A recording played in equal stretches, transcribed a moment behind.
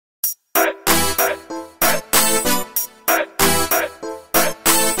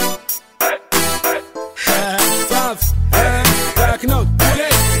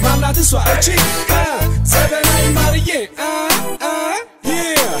Techawechi Zemenay marye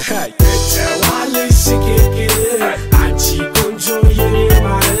yeah Techawechi sikeke Anchin konjo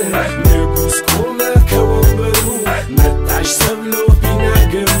yemal Nugus kome kawamberu Meketash sablo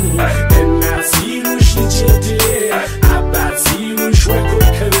binagem Enat sirush lijede Abat sirush weko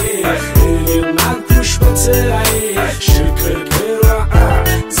kabe Elimman kush batay Sheger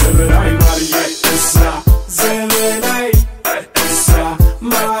Zemenay marye essa Zemenay essa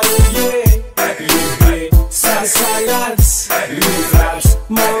marye Libe sasalat Livrat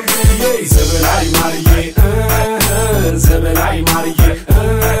marye Zemenay marye Zemenay marye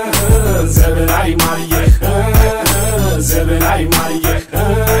Zemenay marye Zemenay marye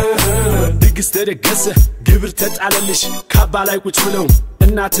Digis ተደገሰ ግብር ተጣለልሽ ካባ ላይ ቁጭ ብለው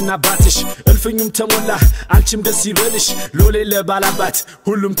እናትና አባትሽ እልፍኙም ተሞላ አንቺም ደስ ይበልሽ ሎሌ ለባላባት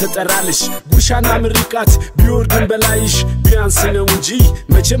ሁሉም ተጠራልሽ ጉሻና ምርቃት ቢወርድን በላይሽ ቢያንስ ነው እንጂ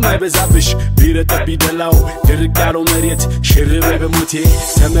መቼም አይበዛብሽ ቢረጠብ ቢደላው ድርቅ ያለው መሬት ሽርበይ በሞቴ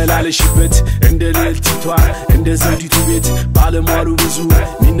ተመላለሽበት እንደ ልዕልቲቷ እንደ ዘውዲቱ ቤት ባለሟሉ ብዙ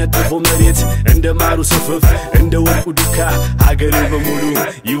ሚነጠፈው መሬት እንደ ማሩ ሰፈፍ እንደ ወርቁ ዱካ ሀገሬ በሙሉ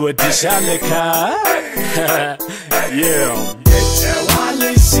ይወድሻል ለካ yeah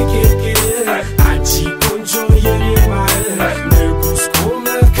Techawechi sikeke Anchin konjo yemal Nugus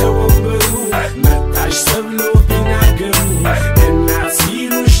kome kawamberu Meketash sablo binagem Enat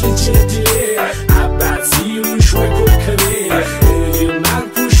sirush lijede Abat sirush weko kabe Elimman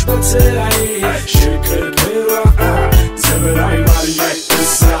kush batay Sheger Zemenay marye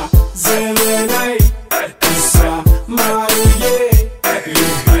essa Zemenay essa marye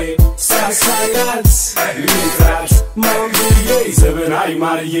Libe sasalat Livrat marye Zemenay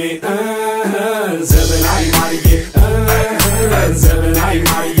marye Zemenay marye Zemenay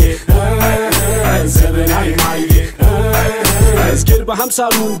marye Zemenay marye እስኪር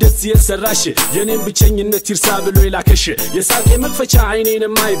በሐምሳሉ እንደዚህ የሰራሽ የኔን ብቸኝነት ይርሳ ብሎ ይላከሽ የሳቄ መክፈቻ አይኔን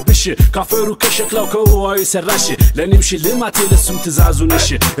ማይብሽ ካፈሩ ከሸክላው ከውሃው ይሰራሽ ለኔም ሽልማት ለሱም ትዛዙ ነሽ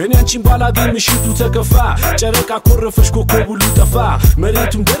እኔ አንቺን ባላገኝ ምሽቱ ተከፋ ጨረቃ ኮረፈሽ ኮከብ ሁሉ ጠፋ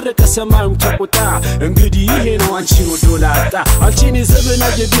መሬቱም ደረቀ ሰማዩም ተቆጣ እንግዲህ ይሄ ነው አንቺን ወዶላጣ አንቺን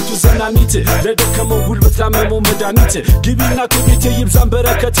የዘመናይ የቤቱ ዘናኒት ለደከመው ጉልበት ላመመው መድኃኒት ግቢና ከቤቴ ይብዛን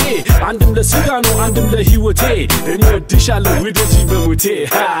በረከቴ አንድም ለስጋ ነው አንድም ለህይወቴ እኔ ወድሻለሁ ወደጂ በሞቴ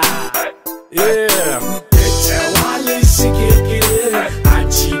yeah Techawechi sikeke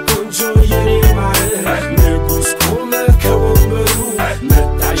Anchin konjo yemal Nugus kome kawamberu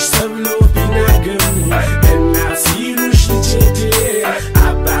Meketash sablo binagem Enat sirush lijede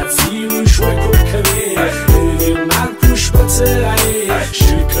Abat sirush weko kabe Elimman kush batay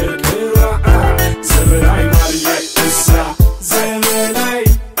Sheger Zemenay marye essa Zemenay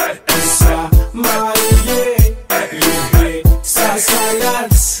essa marye Libe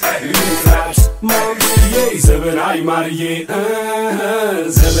sasalat Livrat marye Zemenay marye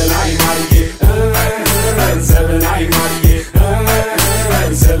Zemenay marye Zemenay marye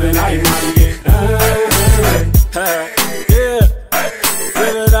Zemenay marye yeah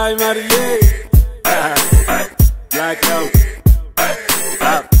Zemenay marye like out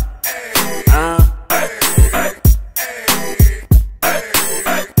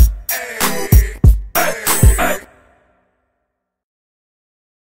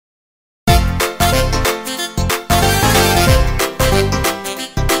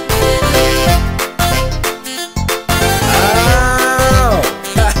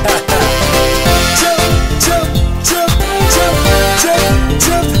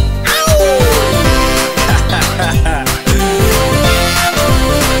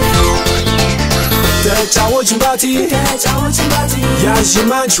Techawechi bati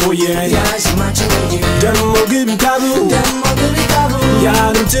Yajiman choye Demo gibi kabu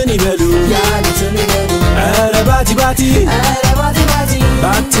Yanım teni belu Ara bati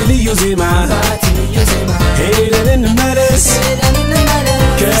Bati liyo zema Heylenin meres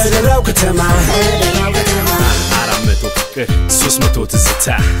Kederaw ketema ሶስት መቶ ትዝታ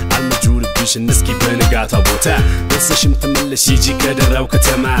አልመጁርብሽ እንስኪ በንጋታ ቦታ በሰሽም ተመለሽ ሂጂ ከደራው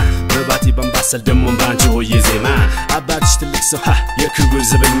ከተማ በባቲ በንባሰል ደሞ ባንቺ ሆዬ ዜማ አባትሽ ትልቅ ሰው የክብር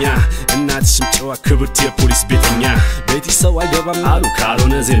ዘበኛ እናትሽም ጨዋ ክብርት የፖሊስ ቤተኛ ቤቲ ሰው አይገባም አሉ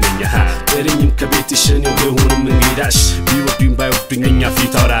ካልሆነ ዜነኛ ጥሪኝም ከቤትሽ ነው የሆንም እንግዳሽ ቢወዱኝ ባይወዱኝ እኛ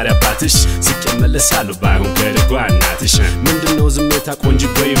ፊት አውራሪ አባትሽ ስቀመለሳለሁ ባይሆን ከደጓ እናትሽ ምንድነው ዝምታ ቆንጆ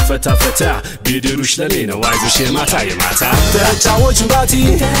በይፈታ ፈታ ቢድሩሽ ለኔ ነው አይዞሽ የማታ የማታ Techawechi bati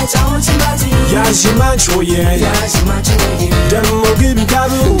Yajiman choye Demo gibi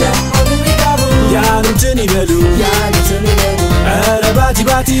kabu Yanım teni belu Ara bati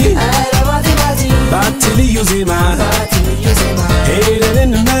Bati liyo zema ሄደን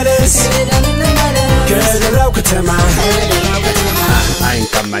እንመለስ ከደራው ከተማ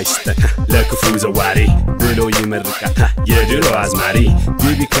አይንቀማይስተን ለክፉ ዘዋሪ ብሎ ይመርቃታ የድሮ አዝማሪ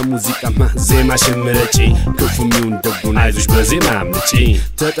ቢቢ ከሙዚቃማ ዜማ ሽምረጪ ክፉሚውን ደጉን አይዞሽ በዜማ አምጪ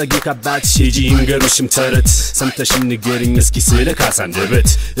ተጠጊ ካባት ሺጂ እንገሩሽም ተረት ሰምተሽም ንገሪኝ እስኪ ስለ ካሳንደበት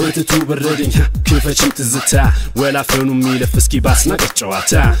እትቱ በረደኛ ክፈችም ትዝታ ወላፈኑ ሚለፍ እስኪ ባስናቀች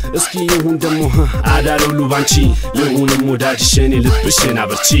ጨዋታ እስኪ ይሁን ደሞ አዳለው ሉባንቺ ይሁንም ወዳጅሽኔ ልብሽን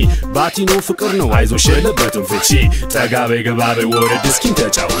አበርቺ ባቲኖ ፍቅር ነው አይዞሽ ለበቱን ፍቺ ጠጋበ ገባበ ወረድ እስኪ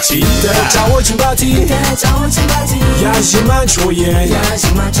Techawechi bati Yajimanch oye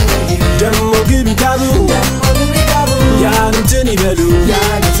Demo gibi kabu Yanıtını belu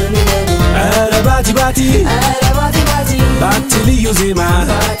Bati Bati liyu zema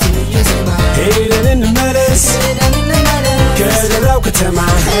Heylenin meles Kederaw ketema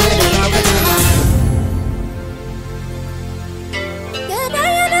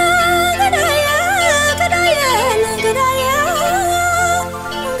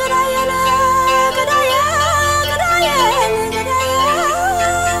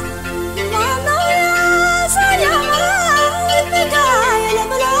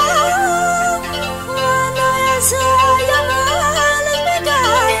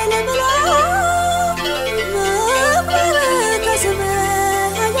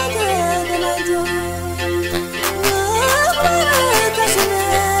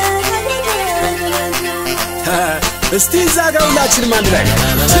እስቲ ዛጋው ላችን ማን ላይ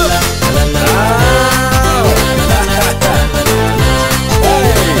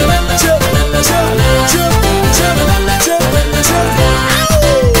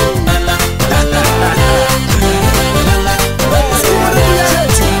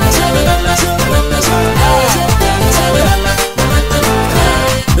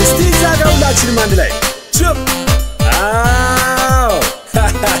እስቲ ዛጋው ላችን ማን ላይ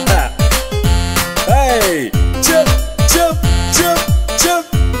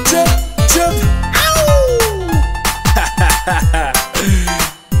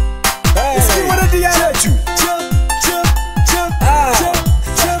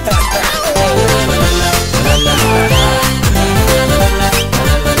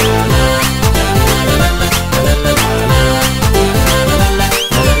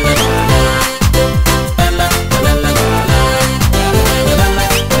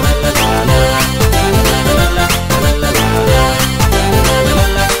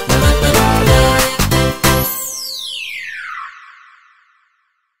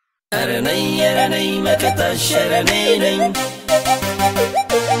Meketash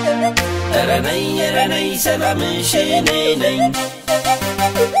Erenay Salamshinay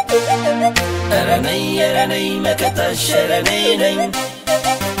Erenay Meketash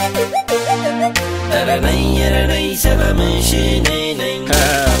Erenay Salamshinay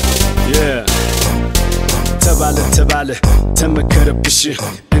Yeah ተባለ ተመከረብሽ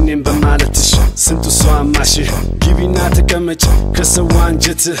እኔም በማለትሽ ስንቱ ሰው አማሽ ግቢና ተቀመጭ ከሰው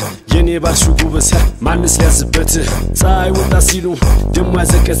አንጀት የኔ ባልሹ ጉበስ ማንስ ሊያዝበት ፀሐይ ወጣ ሲሉ ደሞ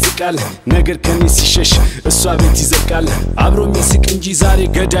ያዘቀዝቃል ነገር ከኔ ሲሸሽ እሷ ቤት ይዘቃል አብሮ የሚስቅ እንጂ ዛሬ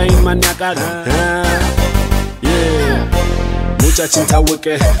ገዳይን ማን ያቃል ሙጫችን ታወቀ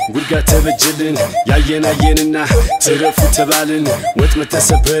ጉድጋ ተበጀልን ያየናየንና ትረፉ ተባልን ወጥመት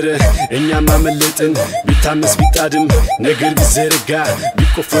ተሰበረ እኛም አመለጥን ቢታመስ ቢጣድም ነገር ቢዘረጋ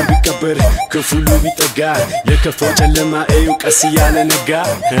ቢቆፈር ቢቀበር ክፉሉ ቢጠጋ የከፋው ጨለማ እዩ ቀስ ያለ ነጋ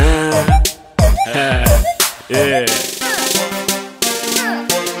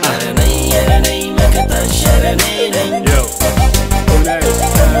Erenay Meketash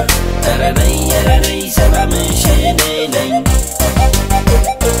Erenay Salamshinay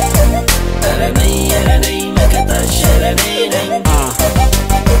Erenay Meketash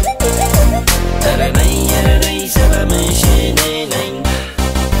Erenay Salamshinay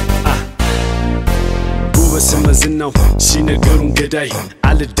በስመዝናው ሲነገሩን ገዳይ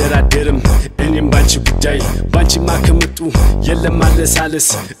አልደራደርም እኔም ባንቺ ጉዳይ ባንቺ ማከመጡ የለም ማለሳለስ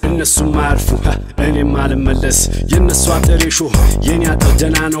እነሱ ማርፉ እኔም አልመለስ የነሱ አጥሬሾ የኔ አጥር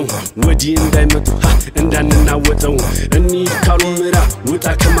ደና ነው ወዲ እንዳይመጡ እንዳንናወጠው እኒ ካሉምራ ወጣ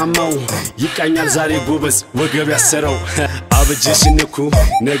ከማማው ይቃኛል ዛሬ ጎበዝ ወገብ ያሰረው አበጀሽነኩ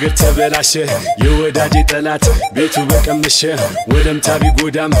ነገር ተበላሸ የወዳጄ ጠላት ቤቱ በቀመሸ ወደም ታቢ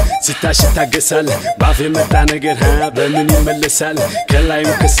ጎዳም ሲታሽ ታገሳል ባፌ መጣ ነገር በምን ይመለሳል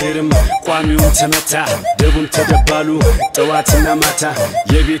ከላይም ከስርም ቋሚውን ተመታ ደቡም ተደባሉ ጠዋትና ማታ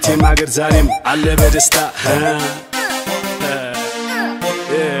የቤቴ ማገር ዛሬም አለ በደስታ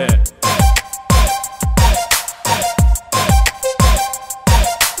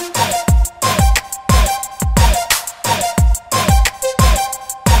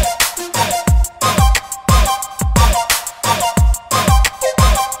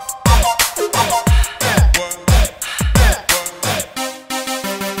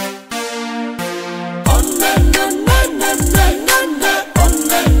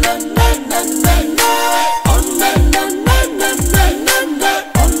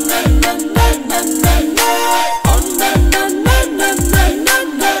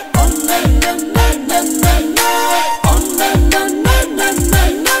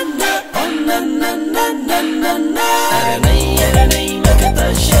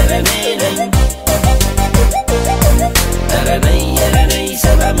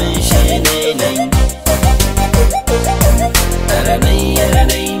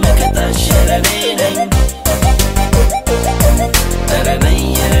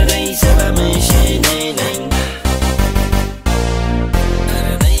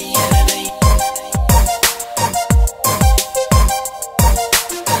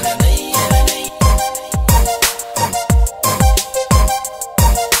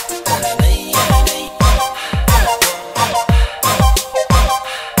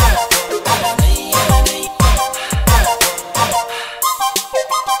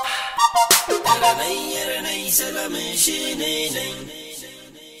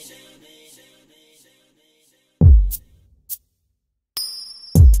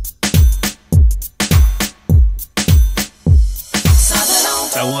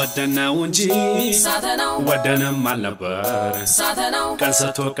ተወደናው እንጂ Satenaw ወደንም አልነበር Satenaw ቀን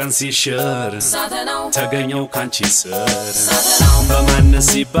ሰቶ ቀን ሲሽር Satenaw ተገኘው ካንቺ ስር Satenaw በማነስ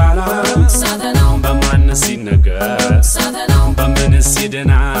ይባላል Satenaw በማነስ ይነገር Satenaw በምንስ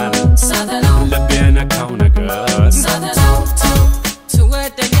ይድናል Satenaw ልብ የነካው ነገር Satenaw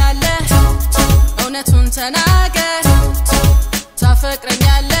ትወደኛለህ እውነቱን ተናገር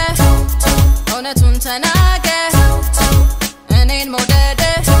ታፈቅረኛለህ እውነቱን ተናገር እኔን መውደድ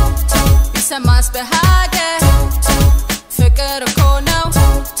ቢሰማስ በሀገር ፍቅር እኮ ነው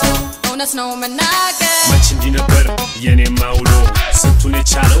እውነት ነው መናገር መች እንዲህ ነበር የኔም አውሎ ስንቱን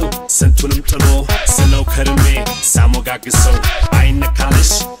የቻለው ስንቱንም ጥሎ ስለው ከርሜ ሳሞጋግሰው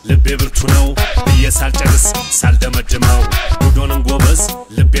አይነካልሽ ልቤ ብርቱ ነው እየሳልጨርስ ሳልደመድመው ጉዶንን ጎበዝ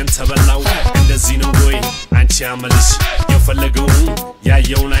ልቤን ተበላው እንደዚህ ነው ወይ አንቺ አመልሽ የፈለገውን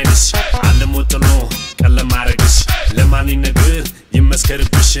ያየውን አይንሽ ዓለም ወጥኖ ቀለም አረግሽ ለማን ይነግር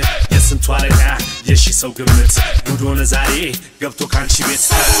ይመስከርብሽ የስንቱ አለቃ የሺ ሰው ግምት ጉዶን ዛሬ ገብቶ ካንቺ ቤት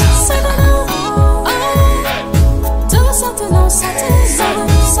Satenaw Satenaw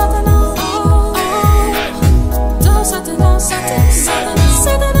Satenaw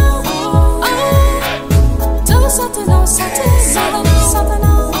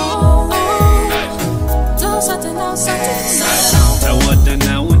Satenaw Satenaw Satenaw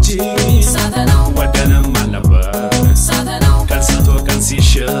ተወደናው እንጂ Satenaw ወደንም አልነበር Satenaw ቀን ሰቶ ቀን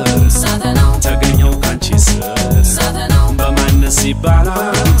ሲሽር Satenaw ተገኘው ካንቺ ስር Satenaw በማነስ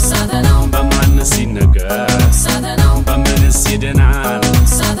ይባላል Satenaw በማነስ ይነገር Satenaw በምንስ ይድናል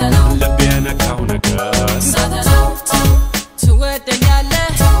Satenaw ልብ የነካው ነገር Satenaw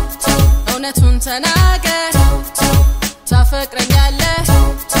ትወደኛለህ እውነቱን ተናገር ታፈቅረኛለህ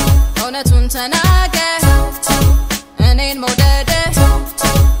እውነቱን ተናገር እኔን መውደድ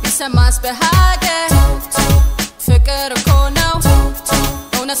ቢሰማስ በሀገር ፍቅር እኮ ነው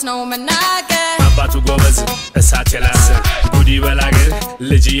እውነት ነው መናገር አባቱ ጎበዝ እሳት የላሰ ጉዲ በላገር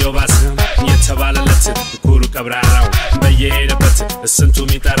ልጅየው ባሰ የተባለለት ኩሩ ቀብራራው በየሄደበት ስንቱ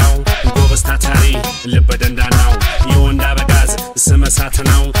ሚጠራው ጎበዝ ታታሪ ልበ ደንዳናው የወንድ አበጋዝ ስመ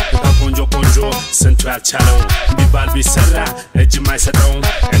ሳተናው ከቆንጆ ቆንጆ ስንቱ ያልቻለው ቢባል ቢሰራ እጅ ማይሰጠው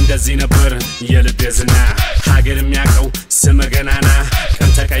እንደዚህ ነበር የልብ ዝና ሀገር የሚያቀው ስመ ገናና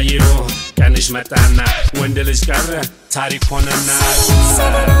ቀን ተቀይሮ ቀንሽ መጣና ወንድ ልጅ ቀረ ታሪክ ሆነና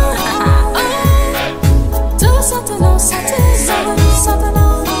Satenaw Satenaw Satenaw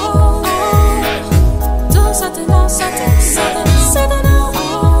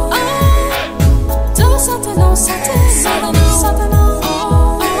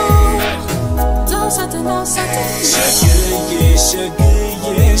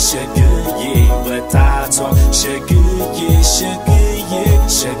Shaggy wetata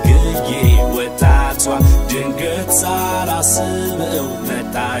Shaggy wetata Dinget sara sibeu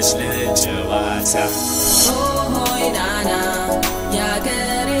Meketash lechewata Oh hoy nana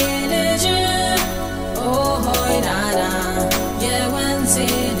Yeseger Lij Oh hoy nana Yewensi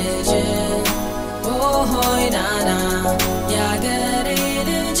Lij Oh hoy nana Yeseger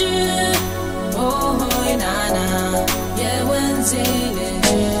Lij Oh hoy nana Yewensi Lij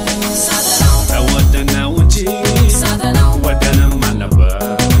Satenaw ተወደናው እንጂ Satenaw ወደንም አልነበር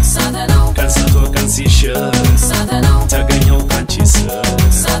Satenaw ቀን ሰቶ ቀን ሲሽር Satenaw ተገኘው ካንቺ ስር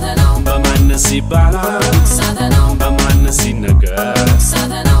Satenaw በማነስ ይባላል Satenaw በማነስ ይነገር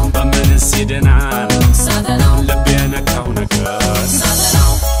Satenaw በምንስ ይድናል Satenaw ልብ የነካው ነገር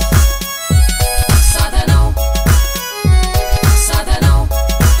Satenaw Satenaw Satenaw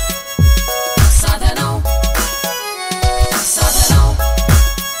Satenaw Satenaw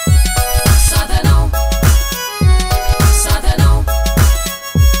Satenaw Satenaw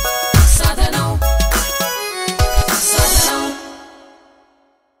Satenaw Satenaw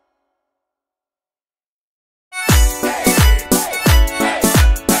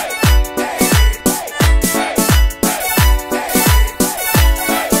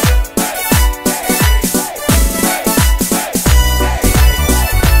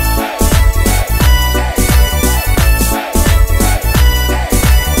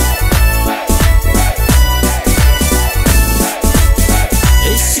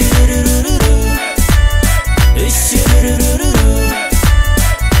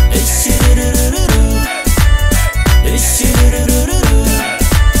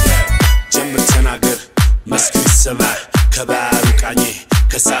ጀምር ተናገር መስክር ይሰማ ከባህሩ ቃኜ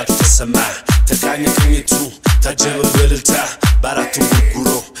ከሰዓቱ ተሰማ ተቃኘ ቅኝቱ ታጀበ በልልታ በአራቱ ጉርጉሮ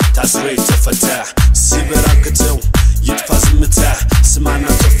ታስሮ የተፈታ ሲበራክተው ይጥፋ ዝምታ ስማና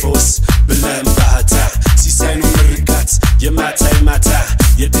ተፈወስ ብለህም ባህታ ሲሳይኑ ምርቃት የማታ የማታ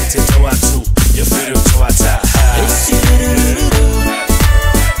የድንት የጠዋቱ የፍሬው ጨዋታ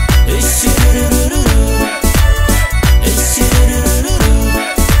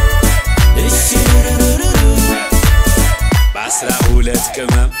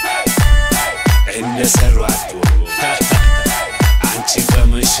ቅመም እንደሰሯት አንቺ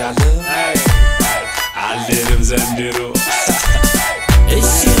በመሻለ አልልም ዘንድሮ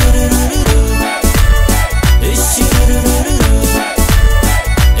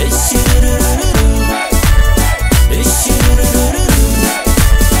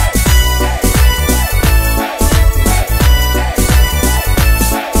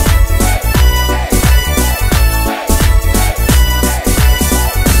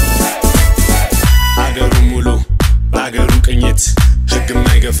ህግ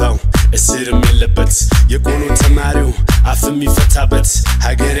ማይገፋው እስርም የለበት የቆሎ ተማሪው አፍም ይፈታበት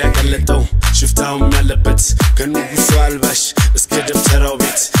ሀገር ያቀለጠው ሽፍታውም ያለበት ከንጉሱ አልባሽ እስከ ደፍተራው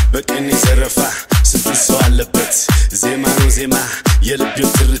ቤት በቀን ዘረፋ ስንቱ ሰው አለበት ዜማ ነው ዜማ የልብ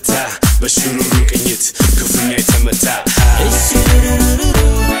ትርታ በሽሩሩ ቅኝት ክፉኛ የተመታ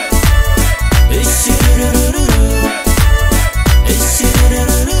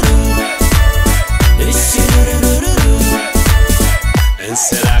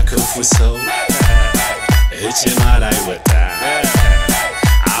እንስራ ክፉ ሰው እጅማ ላይ ወጣ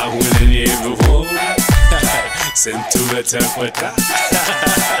አሁን እኔ ብሆን ስንቱ በተቆጣ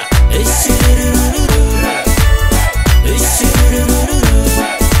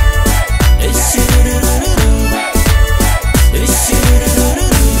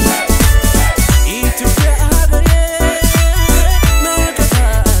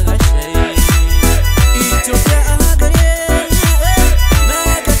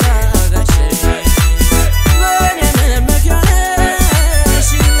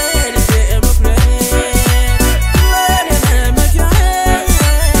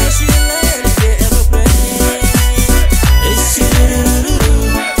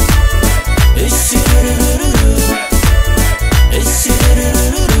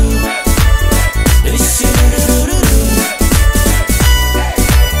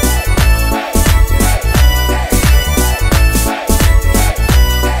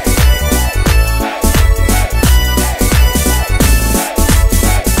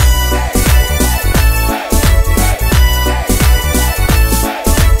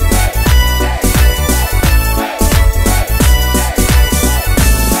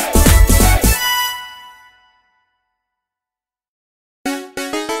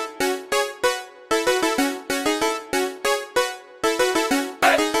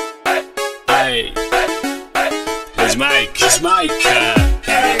His mic,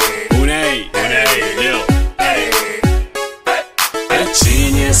 Unay, yo.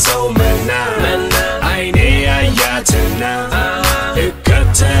 Anchin Yesew Mena, Ayne ayatena,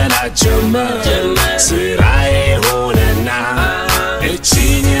 Meketash, Zare Yihun.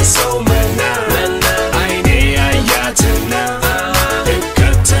 Anchin Yesew Mena, Ayne ayatena,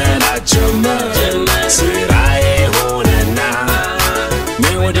 Meketash, Zare Yihun.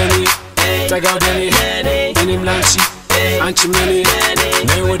 Me wadani, tagaudani, enim lanchi. Anchin Lene,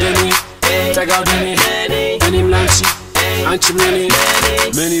 me wadani, tagaudani, enim lanchi. Anchin Lene,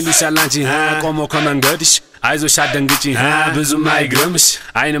 many lusalanchi ha, como comandadish. አይዞሽ አደንግጪ ብዙም አይግረምሽ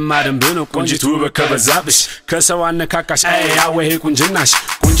አይንም አደንብኖ ቆንጂቱ በከበዛብሽ ከሰው አነካካሽ ያወሄ ቁንጅናሽ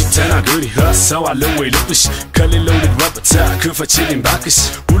ቁንጂት ተናገሪ ሰው አለ ወይ ልብሽ ከሌለው ልግባበት ክፈችልኝ ባክሽ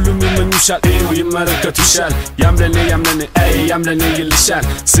ሁሉም ይመኙሻል ይመለከቱሻል ያምለኔ ይልሻል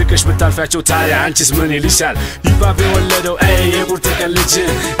ስቅሽ ብታልፋቸው ታዲያ አንቺስ ምን ይልሻል ይባቤ ወለደው የቁርጥ ቀን ልጅ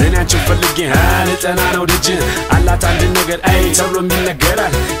እኔ አንቺን ፈልጌ ልጠና ነው ልጅ አላት አንድ ነገር ተብሎ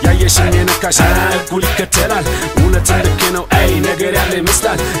የሚነገራል ያየሽኝ የነካሽ እኩል ይከተላል እውነትም ልክ ነው ነገር ያለ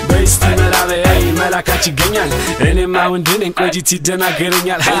ይመስላል በስቲ መላበ መላካች ይገኛል እኔማ ወንድ ነኝ ቆንጂት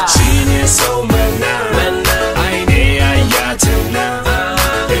ይደናገረኛል Anchin Yesew Mena, አይኔ አያትና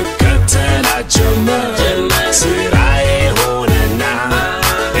እከተላች ስራዬ ሆነና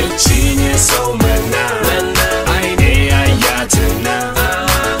Anchin Yesew Mena, አይኔ አያትና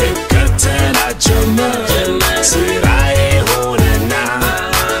እከተላች ስራዬ ሆነና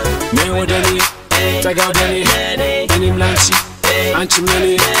me wadani tagaudani enim lanchi Anchin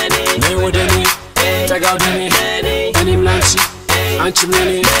Lene me wadani tagaudani enim lanchi Anchin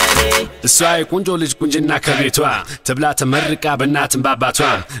Lene እሷይ ቆንጆ ልጅ ቁንጅና ከቤቷ ተብላ ተመርቃ በእናትም ባባቷ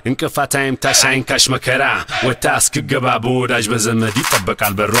እንቅፋታይም ታሻይንካሽ መከራ ወታ እስክገባ በወዳጅ በዘመድ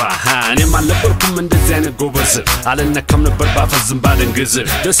ይጠበቃል በሯ እኔም አልነበርኩም እንደዚህ አይነት ጎበዝ አልነካም ነበር ባፈዝም ባደንግዝ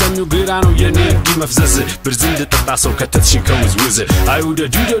ደሰሚው ግራ ነው የኔ መፍዘዝ ብርዝ እንደጠጣ ሰው ከተትሽን ከውዝውዝ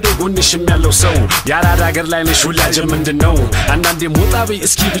አይውደዱ ጎንሽም ያለው ሰው ያራዳ ሀገር ላይ ነሽ ሁላጀ ምንድነው አንዳንዴ ሞጣበይ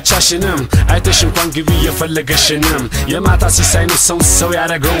እስኪ ብቻሽንም አይተሽ እንኳን ግቢ የፈለገሽንም የማታ ሲሳይ ነው ሰው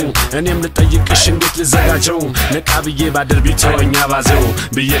ያረገው እኔ እኔም ልጠይቅሽ እንዴት ልዘጋጀው ነቃብዬ ባደር ቢተወኛ ባዘው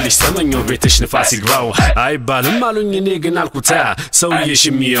ብዬልሽ ተመኘው ቤትሽ ንፋስ ይግባው አይባልም አሉኝ እኔ ግን አልኩታ ሰውዬሽ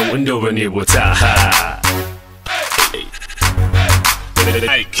የሚየው እንደው በኔ ቦታ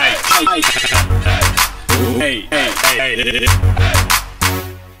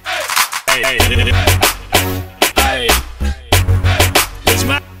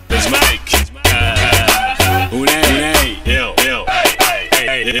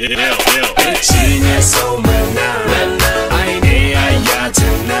Yesew Mena, ayne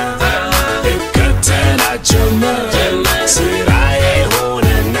ayatina, ekatelacıma, sıraye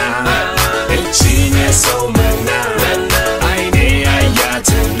honena. Yesew Mena, ayne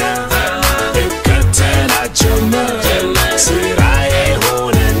ayatina, ekatelacıma, sıraye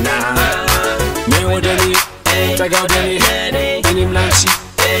honena. Me odeni, tagaudeni, benim lanchi,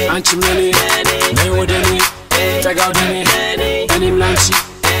 Anchin Lene. Me odeni, tagaudeni, benim lanchi.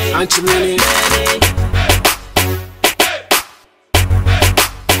 Anchin Lene.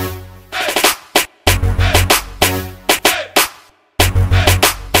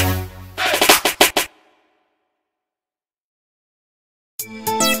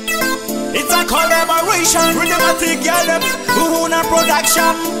 It's a collaboration with the Bati girl, Yihun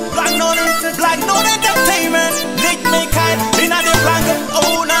production. Black non entertainment. Nege Michael in the blanket.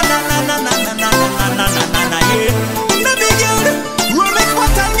 Oh na na na na na na na na na na na yeah. Never girl, roll it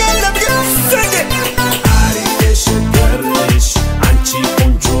what and girl, let me sing it. Yesheger Lij, Anchin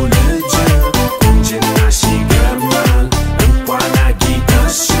Lene, Kunjina Shigerman, Nkwana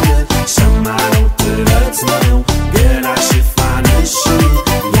Gitashi, Samaro Techawechi, Gera Shifanishi,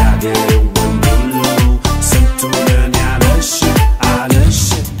 Yagere Wandulu, Sentulen Yaleshi,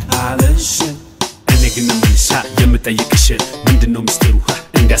 Aleshi, Aleshi. Enegin Misha, Yemetaykish, Mindino Misteru.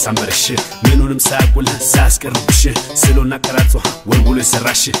 እንዳሳመረሽ ምኑንም ሳያቁል ሳስቀርብሽ ስለና ቀራጾ ወልውሎ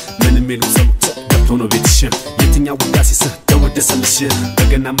ሰራሽ ምንም የለው ሰሙት ገብቶ ነው ቤትሽ የትኛው ውዳሴስ ተወደሰልሽ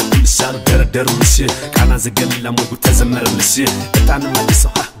በገና መጥልሻል ደረደሩልሽ ቃና ዘገሊላ ሞጉ ተዘመረልሽ እጣን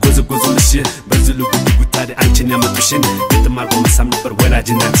መልሰው ጎዝጎዙልሽ በዝሉ ጉጉታደ አንቺን ያመጡሽን የትማርጎ መሳም ነበር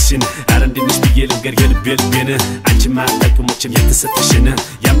ወላጅናትሽን አረ እንድንሽ ብዬ ልንገር የልቤን አንቺ ማጣቁሞችም የተሰጠሽን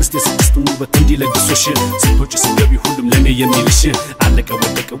ያምስት የስድስቱን ውበት እንዲለግሶሽ ስቶች ሲገቢ ሁሉም ለኔ የሚልሽ አለቀ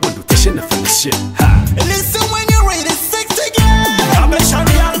ወደቀ ወንዱ ተሸነፈልሽ Listen when you're ready, sexy girl. I'm a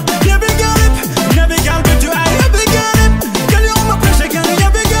champion, never got it, but you are never got it. Girl, you're my pressure, girl, you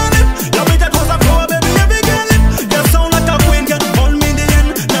never got it. Love me that was a power, baby, you never got it. You sound like a queen, girl, hold me in the end.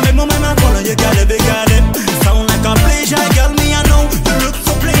 Now make my man follow you, girl, never got it. Sound like a pleasure, girl, me I know. You look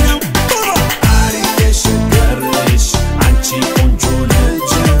so plain now. Yesheger Lij, Anchin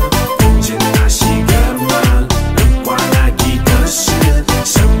Lene, Kunjina Shigerman, Nkwana Gitashi,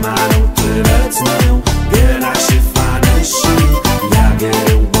 Samaro Techawechi, Gera Shifanishi,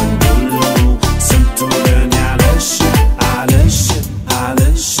 Yagere Wandulu, Sentulen Yaleshi, Aleshi,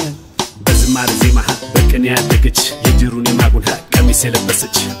 Aleshi. በዝማሬ ዜማ በቀን ያደገች የጅሩን የማጉን ቀሚስ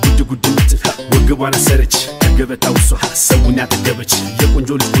የለበሰች ጉድ ጉድ ምትል ወገቧን አሰረች ገበታው ሷ ሰውን ያጠገበች የቆንጆ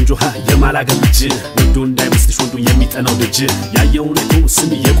ልጅ ቆንጆ የማላገር ልጅ ወንዶ እንዳይመስልሽ ወንዶ የሚጠናው ልጅ ያየውን እኮ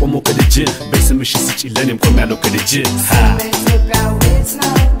ስም የቆመው ከልጅ በስምሽ ስጪ ለኔም ቆም ያለው ከልጅ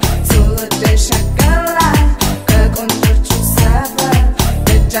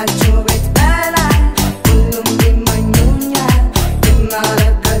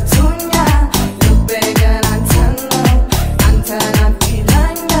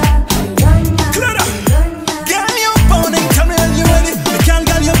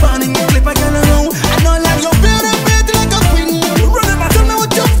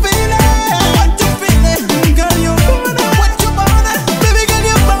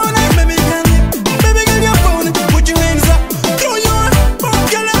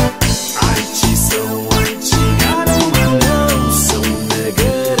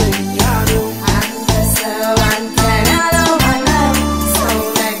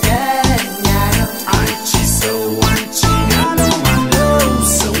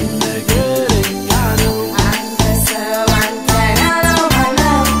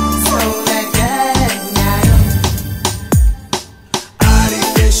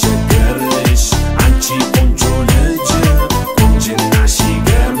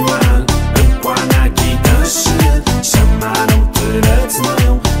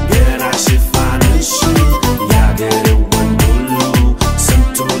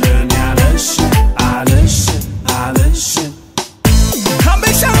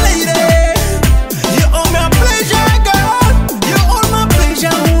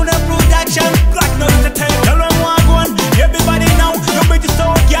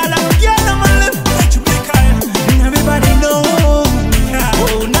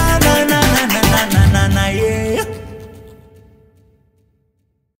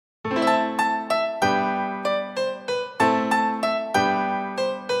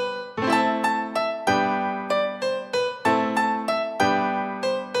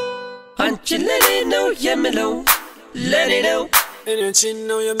Anchin Lene no yemelo Lene no Anchin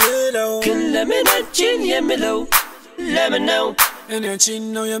no yemelo Kun lemon Anchin yemelo Lemon no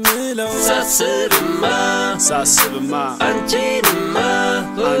Anchin no yemelo Sasirma Anchin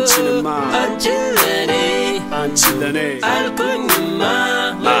Lene Anchin Lene Alkunma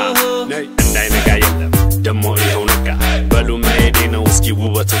Nay Ndai nega yelem Demo Yhun nega Balu mehede ነው እስኪ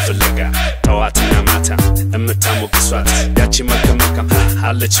ውበቱ ፍለጋ ጠዋትና ማታ እምታሞቅሷት ያቺ መከመከም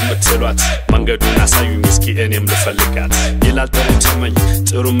አለች ምትሏት መንገዱን አሳዩኝ እስኪ እኔም ልፈልጋት ይላል ጥሩ ተመኝ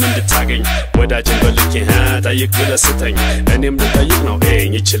ጥሩም እንድታገኝ ወዳጅን በልኬ ጠይቅ ብለህ ስጠኝ እኔም ልጠይቅ ነው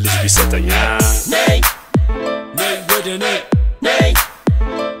እቺ ልጅ ቢሰጠኝ Nay ወደ ነይ Nay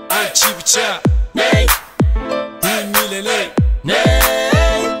አንቺ ብቻ Nay ሚለኔ Nay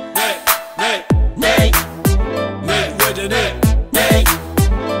Nay ወደ ነይ Nay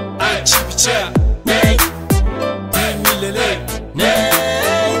አንቺ ብቻ Nay ሚለኔ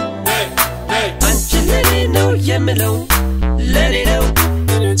Nay Anchin Lene no yemelo Lene no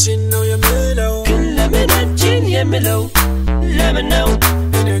Anchin no yemelo Kun lemon Anchin yemelo Lemon no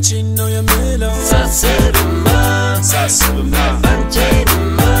Anchin no yemelo Sasirma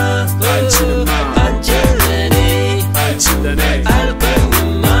Anchin Lene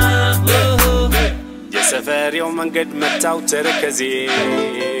Alkunma የሰፈሬው መንገድ መታው ተረከዜ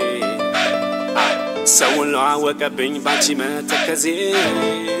ሰውን አወቀብኝ ባንቺ መተከዜ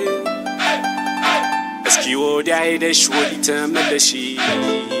እስኪ ወዲያ ሄደሽ ወዲ ተመለሺ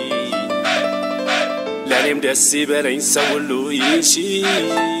ለኔም ደስ ይበለኝ ሰው ሁሉ ይሺ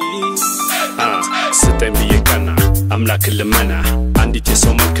ስተም ቢየቀና አምላክ ልመና አንዲት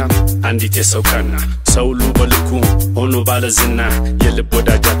የሰው መልካም አንዲት የሰው ቀና ሰው ሁሉ በልኩ ሆኖ ባለዝና የልብ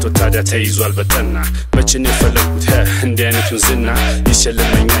ወዳጃቶ ታዲያ ተይዟል በጠና መችን የፈለኩት እንደ አይነቱን ዝና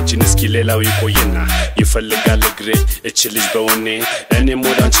ይሸልመኛችን እስኪ ሌላው ይቆይና ይፈልጋል እግሬ እቺ ልጅ በወኔ እኔም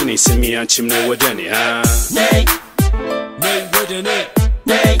ወዳንቺ ነኝ ስሚ አንቺም ነይ ወደኔ Nay ወደ ነይ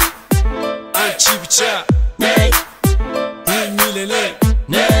Nay አንቺ ብቻ Nay ሚለኔ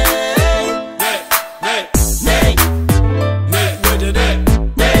Nay Nay ወደ ነይ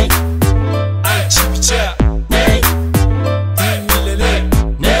Nay አንቺ ብቻ Nay ሚለኔ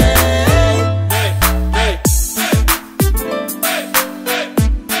Nay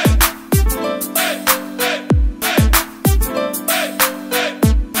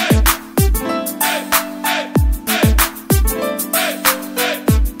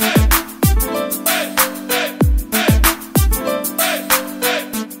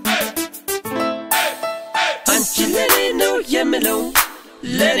Anchin Lene no yemelo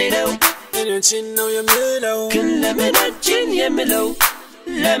Lene no Anchin no yemelo Kun lemon Anchin yemelo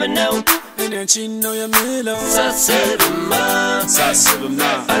Lemon no Anchin no yemelo Sasirma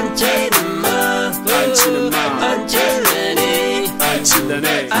Anchin Lene Anchin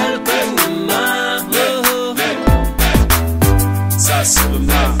Lene Alkunma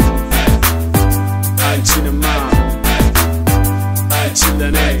Sasibma Anchin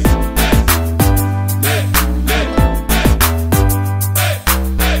Lene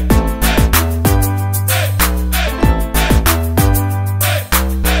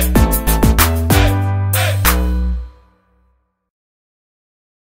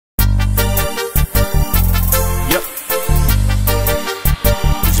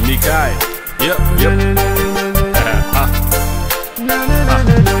Michael yep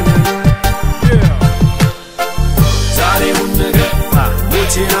Zare Nege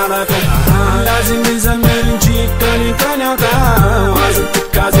Mutina la lazim izamir inji kan yaka Azut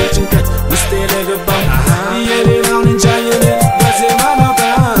kaze chinket ustele gaba yele laun injayele bazema maka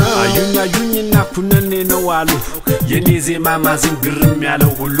ayunya kunene no walu yene zema mazin ግርም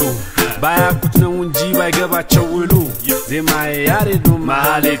ያለው ሁሉ ባያቁት ነው እንጂ ባይገባቸው ሁሉ ዜማዬ ያሬዱ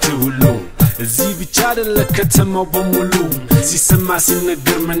ማሌት ሁሉ እዚህ ብቻ አይደለ ከተማው በሙሉ ሲሰማ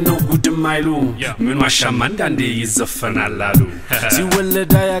ሲነገር ምን ነው ጉድም አይሉ ምን ዋሻማ አንዳንዴ ይዘፈናል አሉ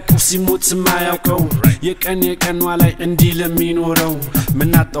ሲወለዳ ያቀው ሲሞት ማያውቀው የቀኗ ላይ እንዲ ለሚኖረው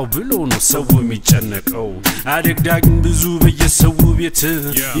ምን አጣው ብሎ ነው ሰው የሚጨነቀው አደግዳግን ብዙ በየሰው ቤት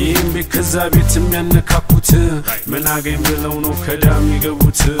ይሄን በከዛ ቤት የሚያነካኩት ምን አገኝ ብለው ነው ከዳም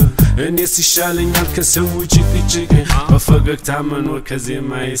ይገቡት እኔ ሲሻለኛል ከሰው ጭቅጭቅ በፈገግታ መኖር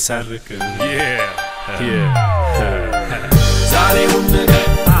ከዜማ ይሳርቅ Zare Nege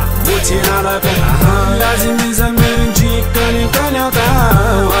Mutina la lazim izamir inji kan yaka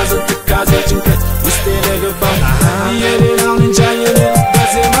Azut kaze chinket ustele gaba yele laun injayele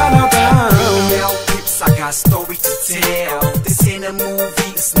bazema maka Peeps, I got story to tell. This ain't a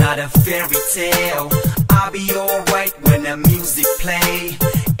movie, it's not a fairy tale. I'll be alright when the music play.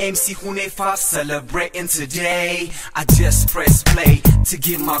 MC Yhun FAF celebrating today. I just press play to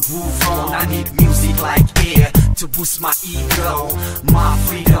get my groove on. I need music like air to boost my ego, my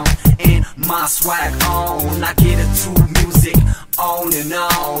freedom and my swag on. I get it through music on and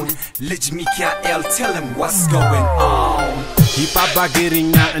on. Lij Michael, tell him what's going on. Hiphop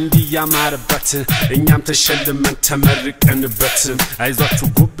Agernya Endi ያማረበት እኛም ተሸልመን ተመርቀንበት አይዟችሁ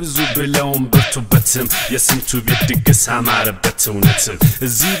ጎብዙ ብለውም በርቱበት የስንቱ ቤት ድግስ አማረበት እውነት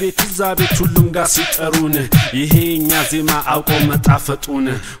እዚህ ቤት እዛ ቤት ሁሉም ጋር ሲጠሩን ይሄኛ ዜማ አውቆ መጣፈጡን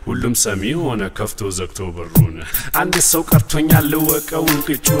ሁሉም ሰሚ ሆነ ከፍቶ ዘግቶ በሩን አንድ ሰው ቀርቶኛል ለወቀውን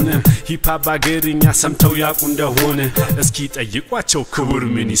ቅጩን ሂፕሆፕ አገርኛ ሰምተው ያቁ እንደሆነ እስኪ ጠይቋቸው ክቡር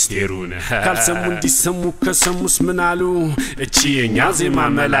ሚኒስቴሩን ካልሰሙ እንዲሰሙ ከሰሙስ ምናሉ እቺ የኛ ዜማ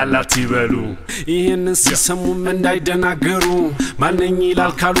መላላት ይበሉ ይሄንን ሲሰሙ እንዳይደናገሩ ማንኝ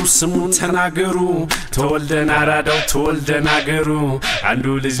ይላል ካሉ ስሙ ተናገሩ ተወልደን አራዳው ተወልደን አገሩ አንዱ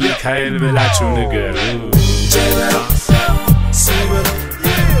ልጅ ሚካኤል ብላችሁ ንገሩ ጀበለው ሲበለው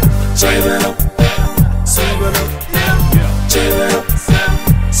ጀበለው ሲበለው ጀበለው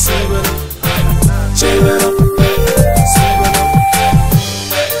ሲበለው ጀበለው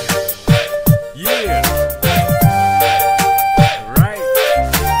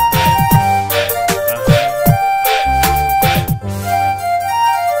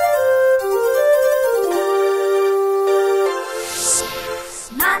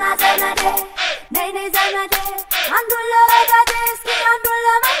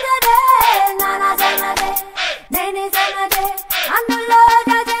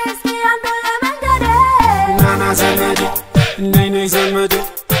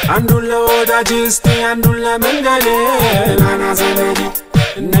Andulla odajisti andulla mangale nana zamedi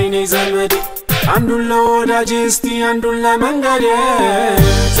nene zamedi andulla odajisti andulla mangale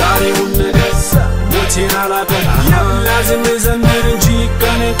Zare unnesa motina la bela lazim zamir inji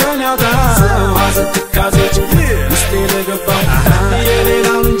kane kanyata hazat kazeji mustile gaba yele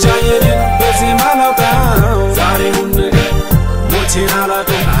nja yele bezimalata Zare unnesa motina la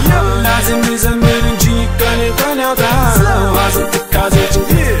bela lazim zamir inji kane kanyata hazat kazeji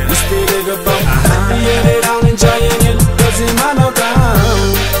mustile gaba yele nja yele bezimalata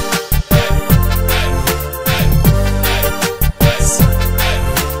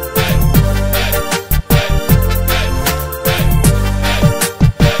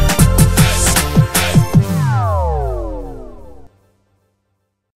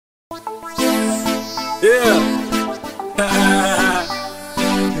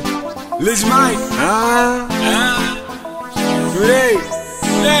Lij Mike, today,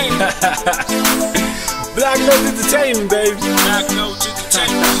 Black Note Entertainment, baby. Black Note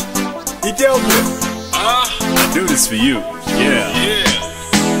Entertainment. Ethiopian. I do this for you. Yeah.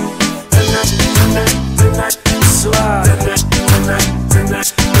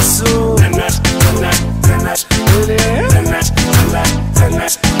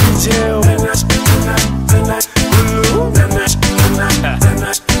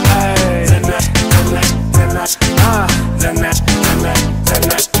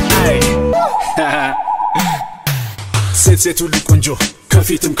 ሴት ሁሉ ቆንጆ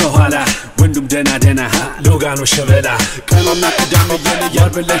ከፊትም ከኋላ ወንዱም ደና ደና ሎጋኖ ሸበላ ቀኖና ቅዳሜ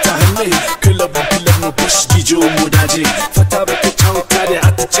ያርበለታህኔ ክለብ ነው ብሽ ዲጂው ሙዳጂ ፈታ በተጫው ታዲያ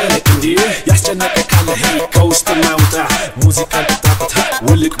አትጨነቅ እንዴ ያስጨነቀ ካለ ሄይ ከውስጥ ማውጣ ሙዚቃ ተጣጣ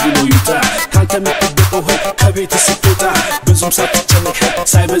ወልቅ ብሎ ይውጣ ካንተ መጥበቀው ከቤት ስትወጣ ብዙም ሳትጨነቅ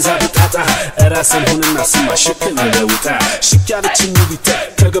ሳይበዛ በጣጣ ራስን ሆነና ስማ ሽክል ለውጣ ሽካለችን ሙቢታ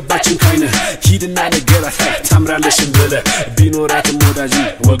ከገባችን ካይነ ሂድና ነገራት ታምራለሽ እንበለ ቢኖራት ሙዳጂ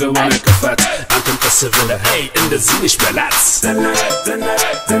ወገቧን ከፋት አንተም ተሰበለ ሄይ እንደዚህ ነሽ በላት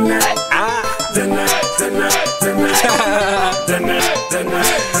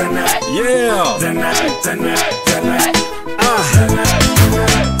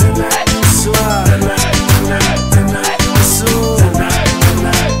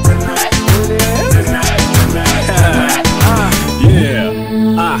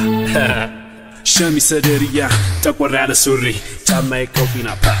ሸሚዝ ሰደርያ ጠቆር ያለ ሱሪ ጫማዬ ኮፒና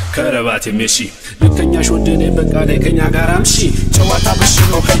ፓ ከረባት የሚሺ ለከኛሽ ወደኔ በቃ ላይ ከኛ ጋር አምሺ ጨዋታ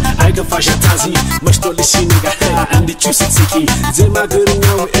በሽኖ አይገፋሽ ታዚ መሽቶልሽ ንጋ እንድቹ ስትስቂ ዜማ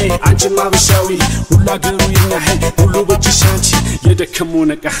ግርኛው አንቺን ማብሻዊ ሁላ ገሩ የኛ ሁሉ በጅሻንቺ የደከሙ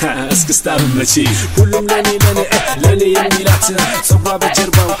ነቃ እስክስታር መቼ ሁሉም ለኔ የሚላት ጸባ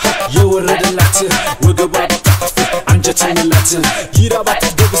በጀርባው የወረደላት ወገቧ አንጀተኝላት ይራባት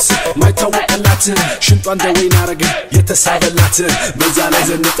ደብስ ማይታወቅላት ሽንጧ እንደ ወይን አረገ የተሳበላት በዛ ላይ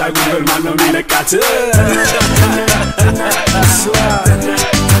ዘንጣ ጉብል ማነው ሚለቃት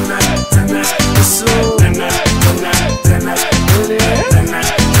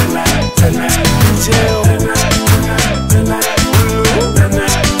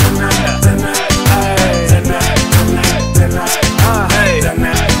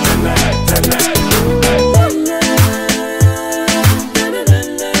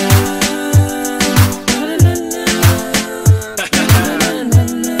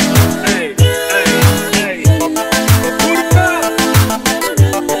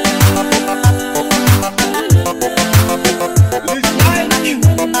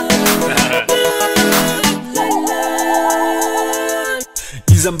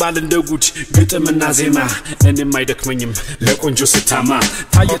ይፈሳል እንደ ጉድ ግጥምና ዜማ እኔም አይደክመኝም ለቆንጆ ስታማ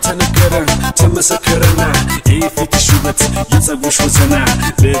ታየ ተነገረ ተመሰከረና የፊትሽ ውበት የጸጉርሽ ወዘና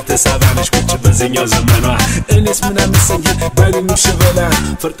ለተሳባለሽ ቁጭ በዘኛው ዘመኗ እኔስ ምን አመሰኝ ባይሉኝ ሽበላ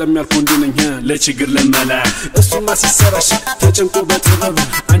ፈርጠም ያልኩ እንደነኛ ለችግር ለመላ እሱማ ሲሰራሽ ተጨንቆ በጥበብ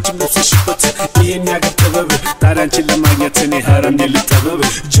አንቺም ነፍስሽበት ይሄን ያገር ጥበብ ታዲያ አንቺን ለማግኘት እኔ ሀረም ልጠበብ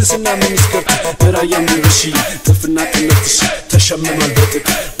ጅስና ሚኒስከር ራያም ይርሺ ጥፍና ቅነትሽ ተሸምኗል በጥጥ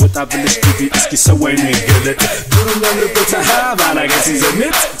ወጣ ብለሽ ግቢ እስኪ ሰዋይ ነው ይገለጥ ድሩኛ ምርበታ ባላጋሲ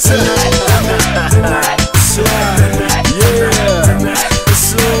ዘምት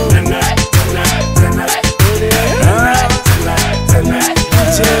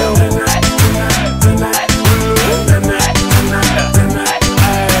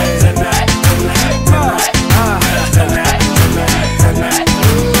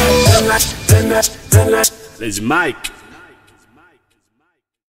There's Mike.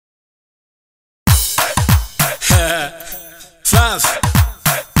 FAF,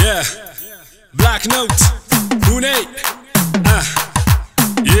 yeah. Black Note, Yhun,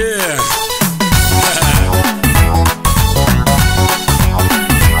 yeah.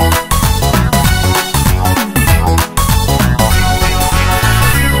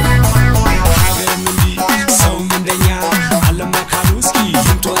 Agerm Endi, Yesew Mena, Alam Kaluski,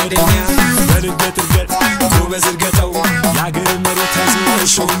 Yhun Adenya, Berget, Gobezergetau, Agerm Endi,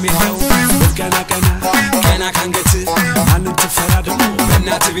 Yesew Mena, Kana kanget, Anu tfarado,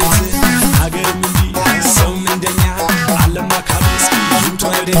 Benat bit, Agerm Endi, Yesew Mena, Alam Kaluski, Yhun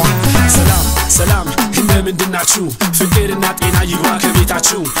Adenya. Salam, እንደምንድናችሁ ፍቅርና ጤና ይዋ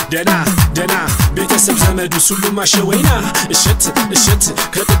ከቤታችሁ ደና ቤተሰብ ዘመዱ ሁሉ ማሸወይና እሸት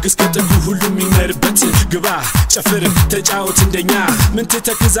ከጥግ እስከ ጥግ ሁሉም ይመርበት ግባ ጨፍር ተጫወት እንደኛ ምን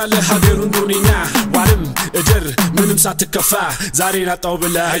ትተክዛለህ ሀገሩ እንደኛ ዋልም እደር ምንም ሳትከፋ ዛሬን አጣው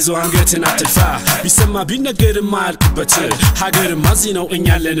ብላ አይዞ አንገትን አትልፋ ቢሰማ ቢነገርም አልቅበት ሀገር ማዚ ነው እኛ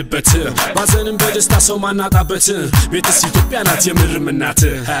ያለንበት ባዘንም በደስታ ሰው ማናጣበት ቤተስ ኢትዮጵያ ናት የምርም እናት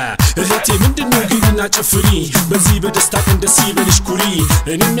እህቴ ምንድነው ግቢና ጨፍሪ በዚህ በደስታ ቀን ደስ ይበልሽ ኩሪ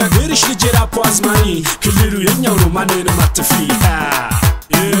እኔም ያገርሽ ልጅ ራፖ አዝማሪ ክልሉ የኛው ነው ማንንም አትፍሪ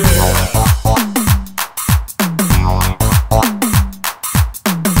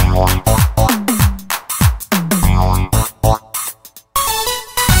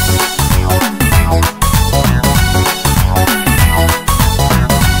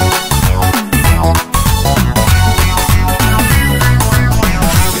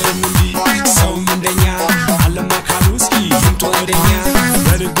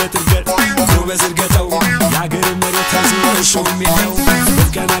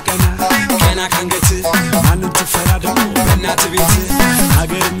Kana kanget, Anu tfarado, Benat bit,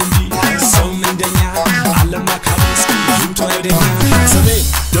 Agerm Endi, Yesew Mena, Alam Kaluski, Yhun Adenya. Samay,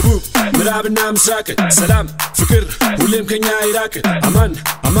 Dabub, ምዕራብና ምስራቅ ሰላም ፍቅር ሁሌም ከኛ ይራቅ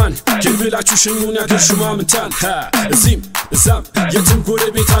አማን ከብላችሁ ሸኙን ያገርሽማ ምንታን እዛም የትም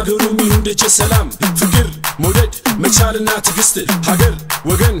ጎረቤት ሀገሩም ይሁን ደጀ ሰላም ፍቅር መውደድ መቻልና ትግስት ሀገር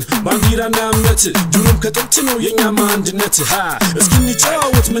ወገን ባንዲራና እምነት ዱሩም ከጥንት ነው የኛማ አንድነት እስኪ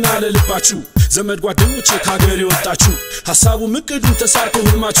እንጫወት ምን አለ ልባችሁ ዘመድ ጓደኞቼ ካገር ይወጣችሁ ሐሳቡ ምቅዱን ተሳርቶ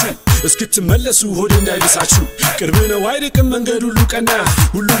ህልማችሁ እስክትመለሱ ሆድ እንዳይብሳችሁ ቅርብ ነው አይርቅም መንገዱ ሁሉ ቀና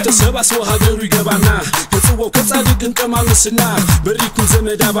ሁሉም ተሰባስቦ ሀገሩ ይገባና ከጽዋው ከጻድቅ እንቀማመስና በሪኩን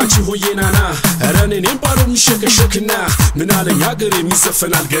ዘመድ አባቺ ሆየናና አረኔን ባሮ ምሽከሸክና ምን አለኝ ሀገር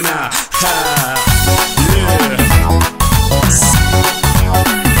የሚዘፈናል ገና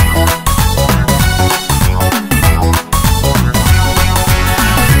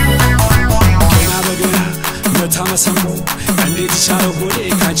መታመሰሞ እንዴት ይቻለው ሆዴ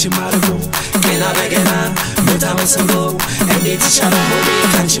ካንቺ ማርጎ ገና በገና መታመሰሞ እንዴት ይቻለው ሆዴ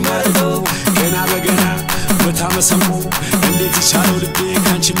ካንቺ ማርጎ ገና በገና መታመሰሞ እንዴት ይቻለው ልቤ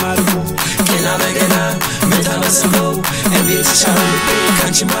ካንቺ ማርጎ ገና በገና መታመሰሞ እንዴት ይቻለው ልቤ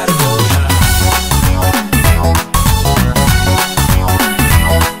ካንቺ ማርጎ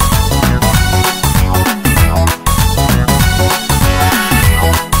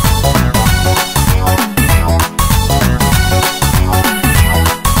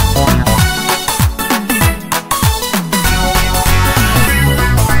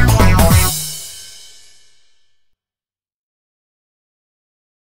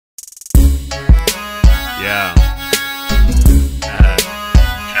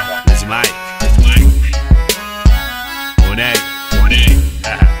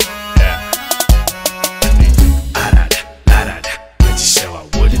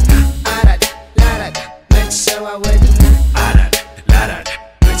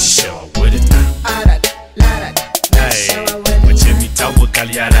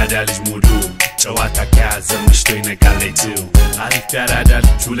ሳይቱ አሪፍ ያራዳል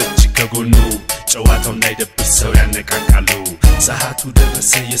ሁለት ከጎኑ ጨዋታው እንዳይደብር ሰው ያነቃቃሉ ሰዓቱ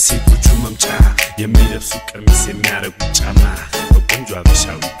ደረሰ የሴቶቹ መምጫ የሚለብሱ ቀሚስ የሚያረጉ ጫማ በቆንጆ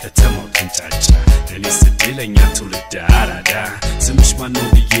አበሻዊ ከተማው ተንጫጫ እኔስ እድለኛ ትውልድ አራዳ ስምሽ ማን ነው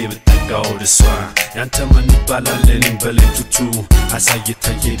ብዬ ብጠጋው ደሷ ያንተ ማን ይባላል እኔም በልጅቱ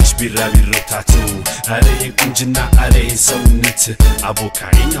አሳይተየልሽ ቢራቢሮ ታቱ አሬ ቁንጅና አሬ ሰውነት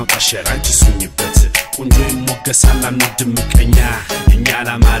አቦካኝ አውጣሸር አንቺ ሱኝበት ቆንጆ ይሞገሳል አንወድም ቀኛ እኛ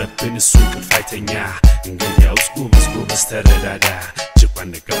ላማረብን እሱ ቅፋይተኛ እንግዲያውስ ጎበዝ ተረዳዳ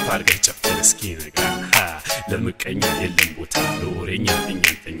ጭቋን ገፋር ገጨፈር እስኪ ነጋ ለምቀኛ የለም ቦታ ለወሬኛ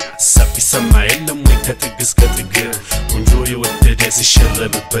እኛንተኛ ሰፊ ሰማ የለም ወይ ከጥግስ ከጥግ ቆንጆ የወደደ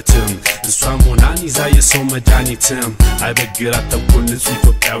ሲሸረብበትም እሷም ሆናን ይዛ የሰው መድኃኒትም አይበግራት ተንኮል ንጹህ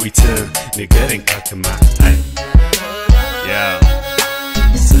ኢትዮጵያዊት ንገረኝ ካክማ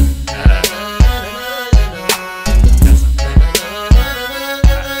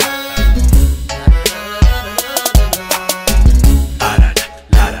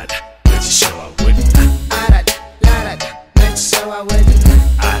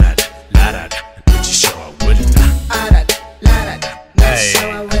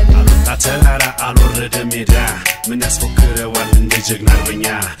من أسفكر والند جغنا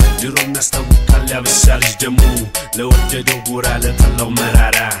ربنا جروم نستوكل يابشالش دمو لو وددو غورا لطلو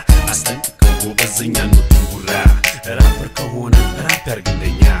مرارا أستنكو بزنيا نطورا رابر كهونا رابر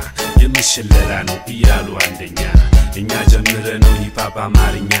غندنيا يمشللا نو بيالو عندنيا እኛ ጀምረነው ሂፓፕ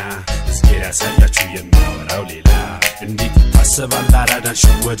አማርኛ እስኪራ ሳያችሁ የሚያወራው ሌላ እንዴት ታሰባል አራዳን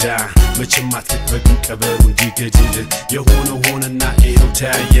ሽወዳ መቼም አትፈቅም ቀበሩ እንዲገድል የሆነው ሆነና ኤው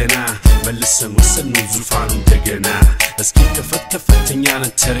ታያየና መልሰን ወሰኑ ዙፋኑ እንደገና እስኪ ከፈተኛ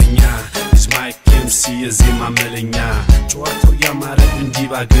ነተረኛ ልጅ ማይክም ሲየዜማ መለኛ ጨዋታው ያማረ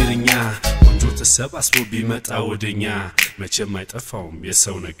እንዲባገርኛ ቆንጆ ተሰባስቦ ቢመጣ ወደኛ መቼም አይጠፋውም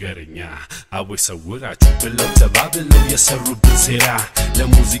የሰው ነገርኛ አቦይ ሰውራችሁ ብለው ተባብለው የሰሩብን ሴራ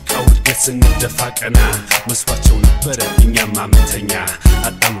ለሙዚቃው እድገት ስንደፋ ቀና መስዋዕቸው ነበረ እኛም አመተኛ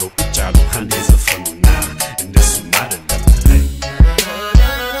አጣምረው ቁጭ አሉ አንዴ ዘፈኑና እንደሱ አይደለም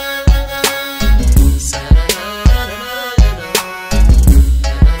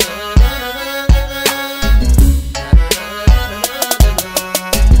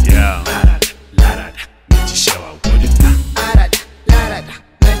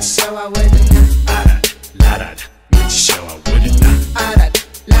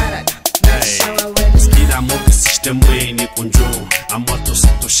ደሞዬኔ ቆንጆ አሟልቶ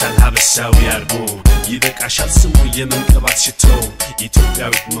ሰጥቶሻል ሀበሻዊ አርጎ ይበቃሻል ስሙ የመንቀባት ሽቶ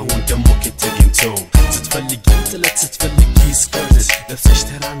ኢትዮጵያዊ መሆን ደሞ ከተገኝቶ ስትፈልጊ ጥለት ስትፈልጊ ስከርት ለብሰሽ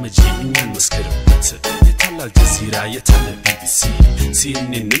ተራመጂ እኛን መስከረበት የታላል ጀዚራ የታለ ቢቢሲ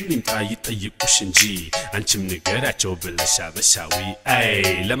ሲኤንኤንም ይምጣ ይጠይቁሽ እንጂ አንቺም ንገራቸው ብለሽ ሀበሻዊ አይ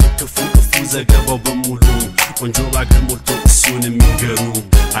ለምትፉ ክፉ ዘገባው በሙሉ ቆንጆ ባገር ሞልቶ እሱን የሚንገሩ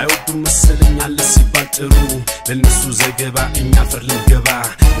አይወዱም መሰለኝ አለ ሲባል ጥሩ ለነሱ ዘገባ እኛ ፈርልን ገባ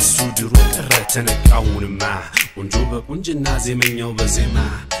እሱ ድሮ ቀረ ተነቃውንማ ቆንጆ በቆንጅና ዜመኛው በዜማ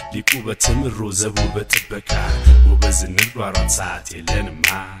ሊቁ በትምሮ ዘቡ በጥበቃ ወበዝን ሯሯት ሰዓት የለንማ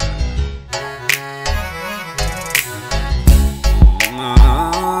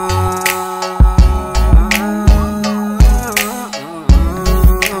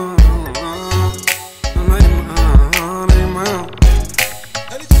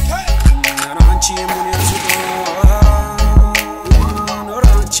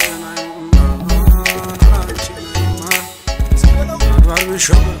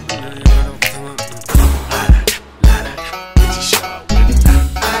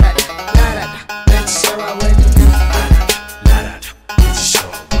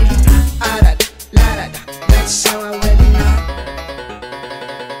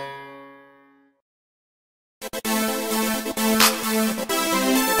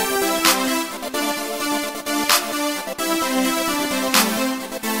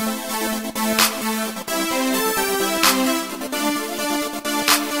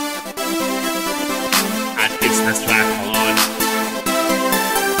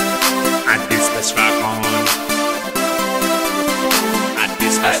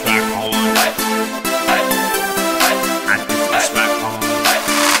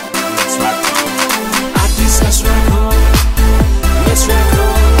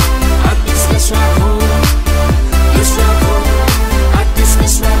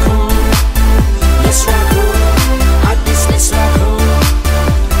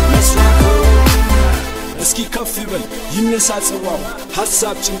ይነሳጽዋው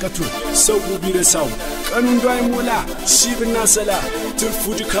ሐሳብ ጭንቀቱ ሰው ቢረሳው ቀኑ እንዳይሞላ ሺብና ሰላ ትርፉ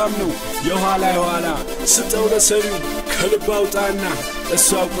ድካም ነው የኋላ ስጠው ለሰሪው ከልብ አውጣና እሱ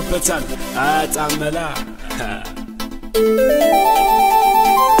አውቆበታል አጣመላ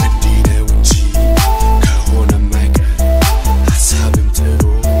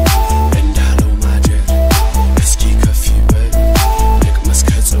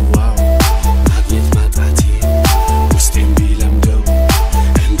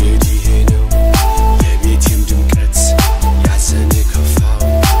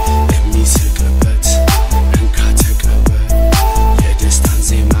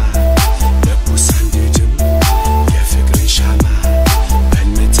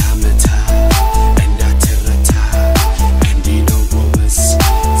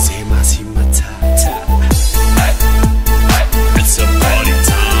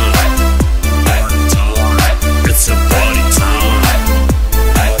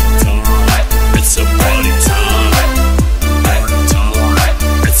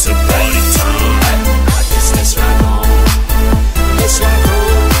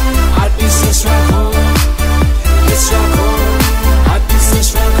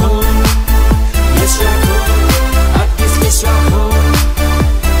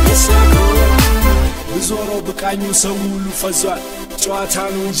ሰው ሁሉ ፈዟል ጨዋታ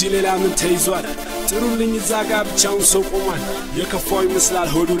ነው እንጂ ሌላ ምን ተይዟል ጥሩልኝ ዛጋ ብቻውን ሰው ቆሟል የከፋው ይመስላል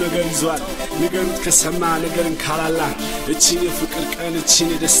ሆዱ ነገር ይዟል ነገሩት ከሰማ ነገርን ካላላ እቺን የፍቅር ቀን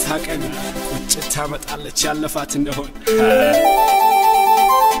እቺን የደስታ ቀን ቁጭት ታመጣለች ያለፋት እንደሆነ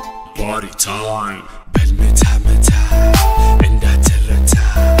party time በልመታ መታ እንዳትረታ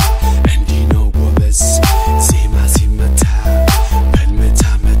እንዲህ ነው ጎበዝ ዜማ ሲመታ በልመታ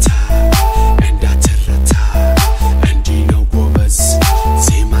መታ እንዳትረታ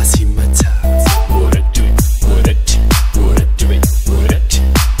Zema simata Woret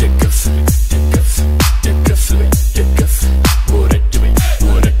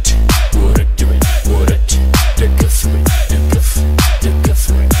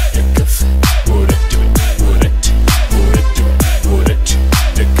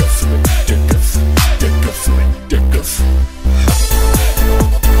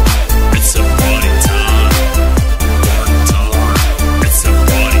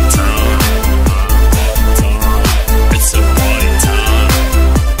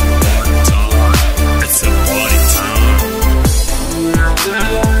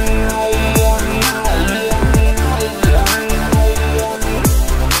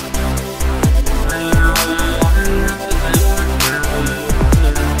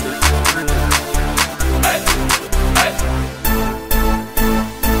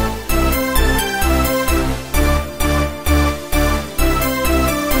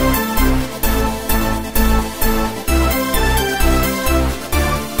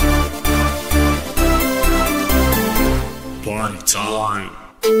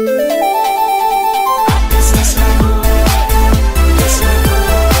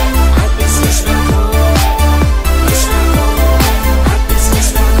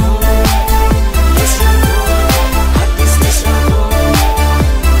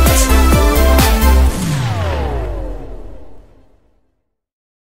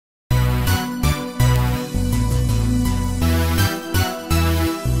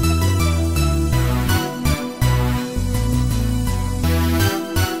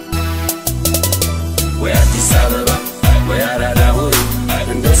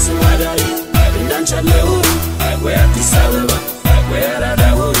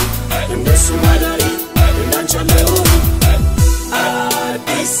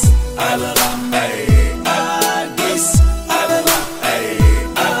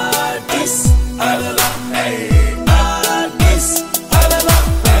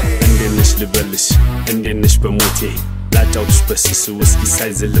በሲሱ እስኪ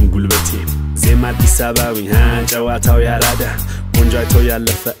ሳይዘልም ጉልበቴ ዜማ አዲስ አበባዊ ጨዋታው ያራዳ ቆንጆቶ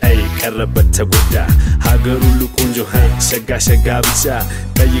ያለፈ አይ ቀረበት ተጎዳ ሀገሩ ሁሉ ቆንጆ ሸጋ ብቻ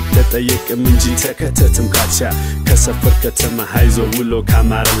ጠይቅ ተጠየቅም እንጂ ተከተትም ካቻ ከሰፈር ከተማ ሃይዞ ውሎ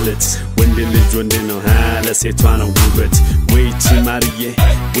ካማረለት ወንድ ልጅ ወንድ ነው ለሴቷ ነው ውበት ወይቺ ማርዬ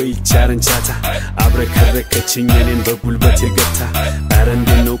ወይቺ አረንቻታ አብረከረከችኝ እኔን በጉልበት የገታ አረ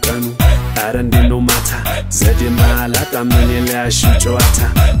እንዴት ነው ቀኑ አረ እንዴት ነው ማታ ዘዴ ማላጣም እኔ ላያሹ ጨዋታ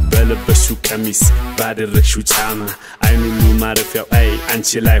በለበሹ ቀሚስ ባደረግሽው ጫማ አይኑሉ ማረፊያው አይ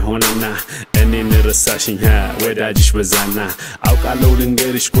አንቺ ላይ ሆነና እኔን ረሳሽኝ ወዳጅሽ በዛና አውቃለሁ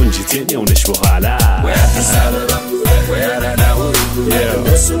ልንገርሽ ቆንጂቴን የሆነሽ በኋላ ወይ አዲስ አበባ ወይ አራዳ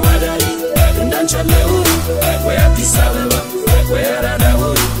እንደሱ ማዳይ እንዳንቻለው ወይ አዲስ አበባ ወይ አራዳ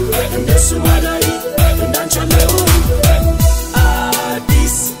እንደሱ ማዳይ እንዳንቻለው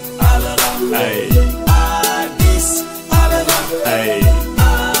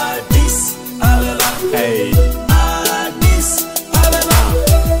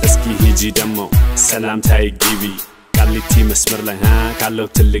እንጂ ደሞ ሰላምታይ ግቢ ቃሊቲ መስመር ላይ ካለው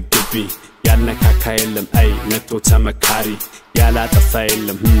ትልቅ ግቢ ያልነካካ የለም አይ ነቶ ተመካሪ ያላጠፋ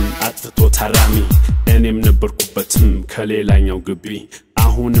የለም አጥፍቶ ታራሚ እኔም ነበርኩበት ከሌላኛው ግቢ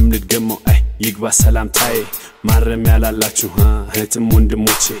አሁንም ልድገመው አይ ይግባ ሰላምታይ ማረም ያላላችሁ እህትም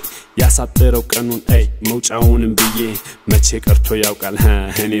ወንድሞቼ ያሳጠረው ቀኑን አይ መውጫውንም ብዬ መቼ ቀርቶ ያውቃል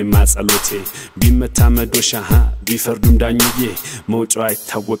እኔማ ጸሎቴ ቢመታ መዶሻ ቢፈርዱም ዳኙዬ መውጫው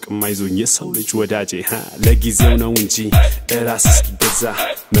አይታወቅም አይዞኝ የሰው ልጅ ወዳጄ ለጊዜው ነው እንጂ እራስ እስኪገዛ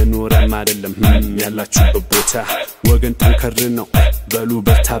መኖሪያም አይደለም ያላችሁበት ቦታ ወገን ጠንከር ነው በሉ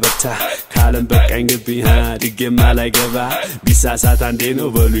በርታ በርታ ካለም በቃኝ ግቢ ድጌማ ላይ ገባ ቢሳሳት አንዴ ነው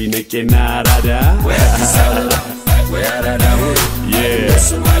በሉ ይነቄና አራዳ Wey Arada Yeah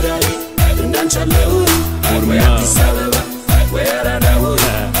Sumadai Indanchalo Wey Addis Ababa Wey Arada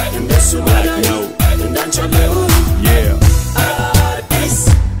Sumadai Indanchalo Yeah Addis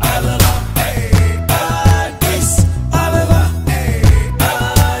Ababa Addis Ababa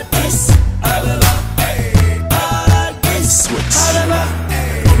Addis Ababa Addis Ababa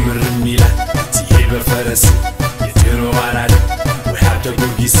Umrmila Tiye Faras Yetiro Arada Wey Abda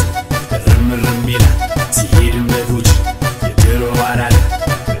Gurgis Umrmila Tiye Meruj Yetiro Arada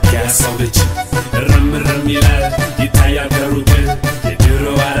Yasew Lij Umrmila Yitaya Garuge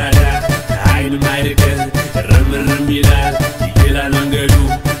Yetiro Arada Ayn Mayrike Umrmila Yela Langedu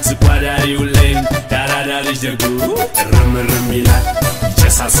Zqadari Ulay Arada Lij Degu Umrmila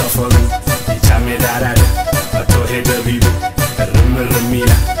Jesa Safaru Jame Arada Atohe Dabibu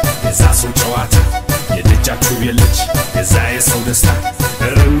Umrmila Yesasu Chawata Yedejachu Yelij Yesaw Desta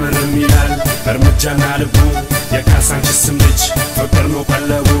Umrmila እርምጃና ልቡ የካሳንቺስ ልጅ ፍቅር ነው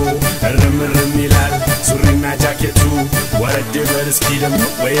ቀለቡ እርምርሚላ ሱሪና ጃኬቱ ወረደ በርስኪ ደም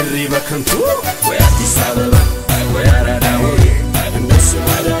ወይሪ በከንቱ ወይ አዲስ አበባ ወይ አራዳ እንደሱ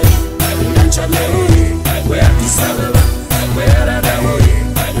ማዳይ እንዳንቻለው ወይ አዲስ አበባ ወይ አራዳ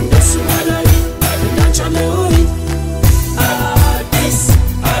እንደሱ ማዳይ እንዳንቻለው አዲስ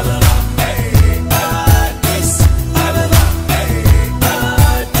አበባ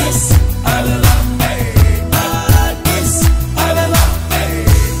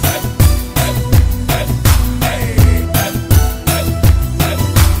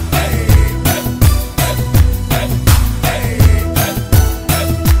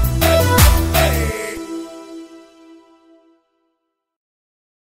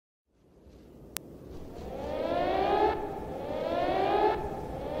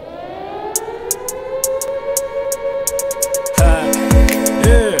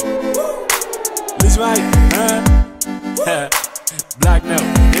Black now,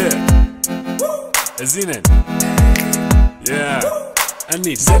 yeah. Zinen, yeah. I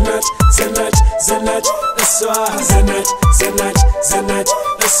need Zenach, Zenach, Zenach, Eswa, Zenach, Zenach, Zenach,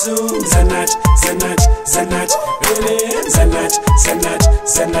 Esu, Zenach, Zenach, Zenach, Zenach, Zenach,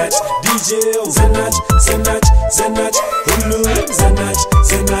 Zenach, DJ, Zenach, Zenach, Zenach, Hulu, Zenach,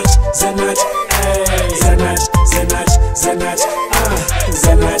 Zenach, Zenach, hey, Zenach, Zenach, Zenach,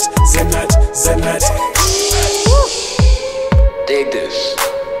 Zenach, Zenach, Zenach. Dig this.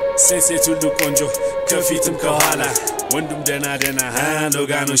 Say to look on Joe, Kafitum Kohala, Wundum Dena Dena,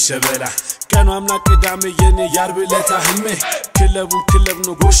 Logano Shabela. Kano I'm not Kedame Yene Yarbileta Hime, Kilab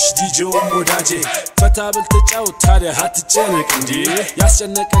no Bush, DJ Mudaje, Fatabel Techau Tade Hat Chenek Indi,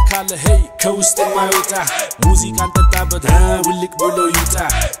 Yaseneka Kala Hey, Coast in my Uta, Music and the Tabada, Willik Bolo Uta,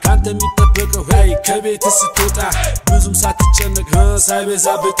 can't meet the Beko Hey, Kabit Situta, Buzum Sati Chenek, Sabes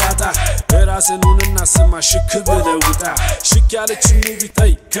Abitata, Erasen Unasama Shikubida Uta, Shikala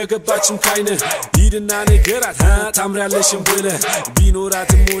Chimuvita, Kagabachim Kaine, Eden Nane Gerat, Tamra Leshim Billa,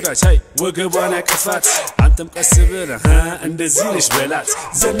 Binorat Muda, Chay, Wagabana Kafat, Antam Kasivera, and the Zinish Belat,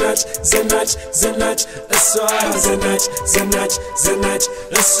 Zenach, Zenach, Zenach, Eswa, Zenach, Zenach, Zenach,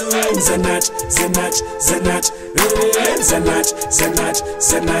 Esu, Zenach, Zenach, Zenach, Zenach, Zenach,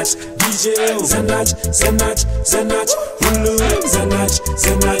 Zenach, DJ, Zenach, Zenach, Zenach, Hulu, Zenach,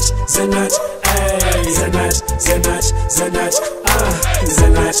 Zenach, Zenach, hey, Zenach, Zenach, Zenach,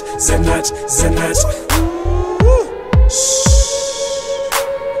 Zenach, Zenach, Zenach.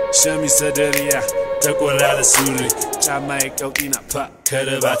 Shami Saderia, Takwala Suri, Jamaica Kautina Pa,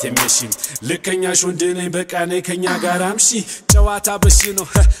 Karabati Mission, Likanya Shundine Bekane Kanya Garamshi, Chawata Bashino,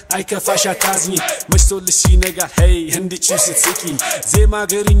 Aika Fasha Tazni, Masto Lishinega, hey, Hendi Chusitsiki, Zema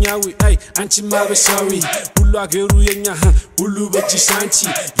Gerinyawi, ay, Anchin Mabashawi, Ula Geruyanya, ሁሉ በእጅሽ አንቺ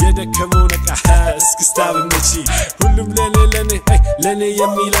የደከመው ነቃ እስክስታ በመቺ ሁሉም ለኔ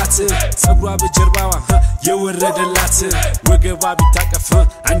የሚላት ጸጉሯ በጀርባዋ የወረደላት ወገባ ቢታቀፍ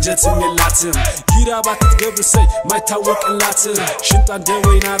አንጀትም የላትም ጊራባ ትገብሰይ ማይታወቅላት ሽንጣ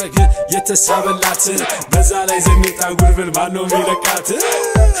እንደወይን አረግ የተሳበላት በዛ ላይ ዘንጣ ጉርብል ማነው ሚለቃት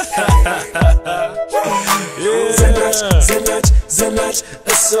Zenach,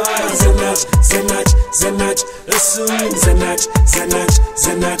 እሷ Zenach, እሱ Zenach,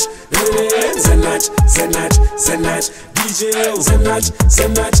 DJ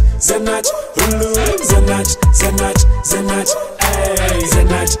Zenach, ሁሉ Zenach, ay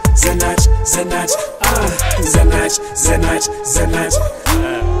Zenach, Zenach.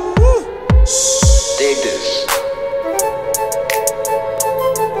 Dig this.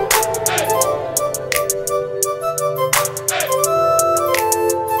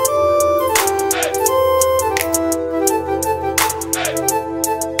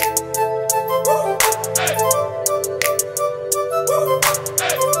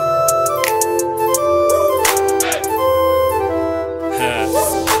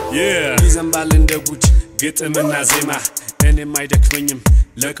 ይዘንባል እንደ ጉድ ግጥምና ዜማ እኔም አይደክመኝም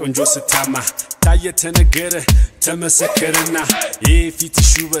ለቆንጆ ስታማ ታየ ተነገረ ተመሰከረና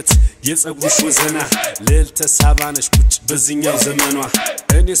የፊትሽ ውበት የጸጉርሽ ወዘና ልዕልተ ሳባነሽ ቁጭ በዚህኛው ዘመኗ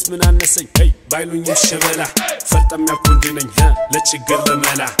እኔስ ምን አነሰኝ ባይሉኝ ሸበላ ፈርጠም ያልኩንድነኝ ለችግር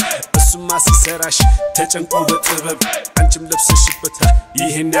ለመላ እሱማ ሲሰራሽ ተጨንቆ በጥበብ አንቺም ለብሰሽበት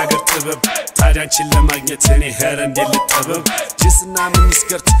ይሄን ያገር ጥበብ ታዲያ አንቺን ለማግኘት እኔ ኸረ እንዴት ልጠበብ ጅስና ምን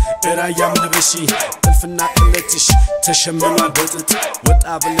ይስከርት ራያም ልበሺ ጥልፍና ቅለትሽ ተሸምኗል በጥጥ ወጣ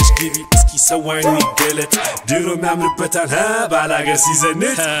ብለሽ ግቢ እስኪ ሰዋይን ይገለጥ ድሮም ያምርበታል ባላገር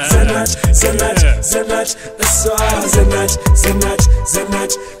ሲዘንጥ Zenach, እሷ Zenach,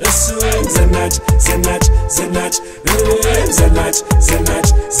 እሱ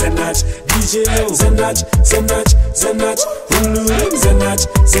Zenach, DJ Zenach, ሁሉ Zenach,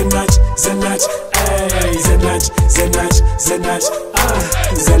 ay Zenach,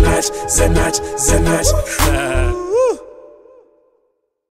 Zenach,